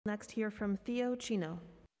Next, hear from Theo Chino.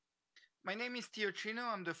 My name is Theo Chino.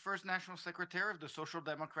 I'm the first National Secretary of the Social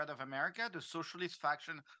Democrat of America, the socialist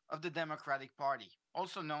faction of the Democratic Party,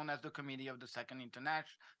 also known as the Committee of the Second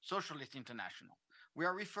Socialist International. We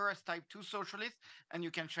are referred as Type 2 Socialists, and you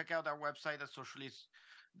can check out our website at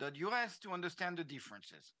socialist.us to understand the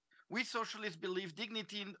differences. We socialists believe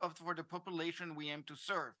dignity for the population we aim to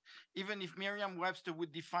serve. Even if Merriam-Webster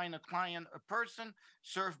would define a client a person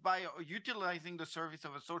served by or utilizing the service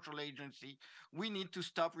of a social agency, we need to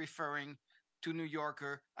stop referring to New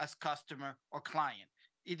Yorker as customer or client.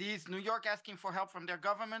 It is New York asking for help from their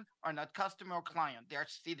government are not customer or client, they are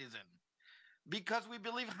citizen. Because we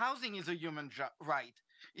believe housing is a human right,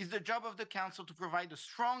 it's the job of the council to provide a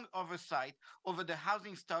strong oversight over the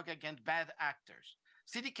housing stock against bad actors.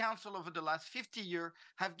 City council over the last 50 years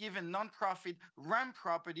have given nonprofit rent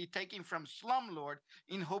property taken from slumlord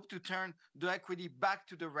in hope to turn the equity back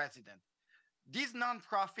to the resident. These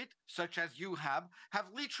nonprofit, such as you have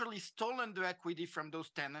literally stolen the equity from those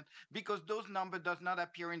tenants because those numbers does not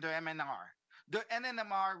appear in the MNR. The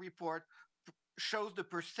NNMR report shows the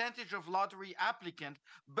percentage of lottery applicants,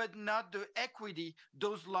 but not the equity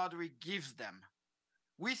those lottery gives them.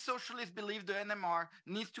 We socialists believe the NMR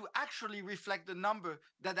needs to actually reflect the number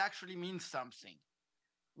that actually means something.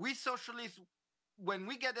 We socialists, when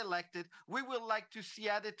we get elected, we would like to see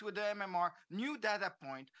added to the MMR new data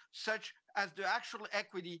point, such as the actual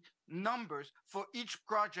equity numbers for each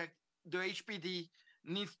project the HPD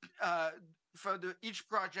needs for each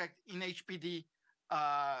project in HPD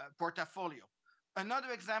portfolio.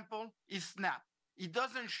 Another example is SNAP. It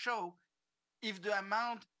doesn't show if the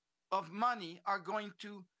amount of money are going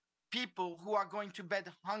to people who are going to bed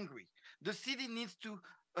hungry. The city needs to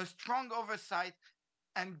a strong oversight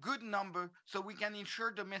and good number so we can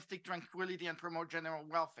ensure domestic tranquility and promote general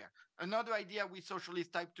welfare. Another idea we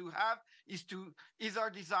socialist type 2 have is our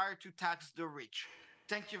desire to tax the rich.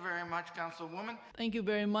 Thank you very much, Councilwoman. Thank you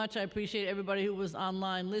very much. I appreciate everybody who was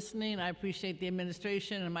online listening. I appreciate the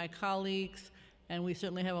administration and my colleagues. And we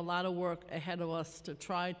certainly have a lot of work ahead of us to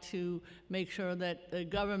try to make sure that the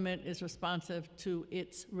government is responsive to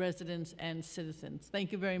its residents and citizens.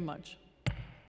 Thank you very much.